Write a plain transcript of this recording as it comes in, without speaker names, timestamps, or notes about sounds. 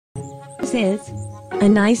This is a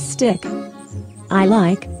nice stick. I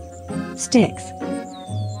like sticks.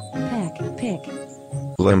 Pick.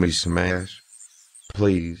 Let me smash.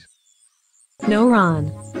 Please. No,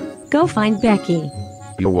 Ron. Go find Becky.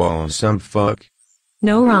 You want some fuck?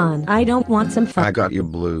 No, Ron, I don't want some fun. I got your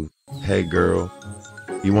blue. Hey girl.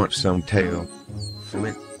 You want some tail?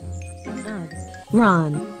 Flick.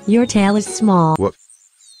 Ron, your tail is small. What?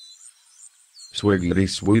 Swiggity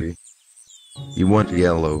sweetie. You want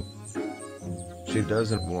yellow. She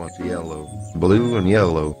doesn't want yellow. Blue and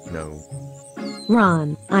yellow, no.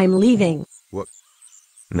 Ron, I'm leaving. What?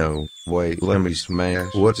 No, wait, let me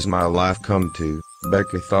smash. What's my life come to?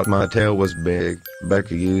 Becky thought my tail was big.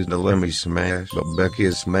 Becky used a Lemme smash, but Becky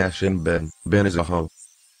is smashing Ben. Ben is a hoe.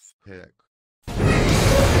 Heck.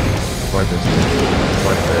 What is this?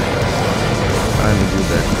 What the? I'ma do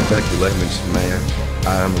that. Becky let me smash.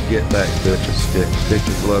 I'ma get that bitch a stick.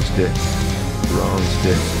 Bitches love stick. Wrong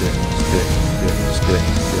stick.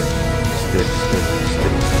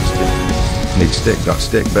 Need stick, got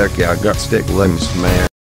stick, Becky, I got stick, let me smash.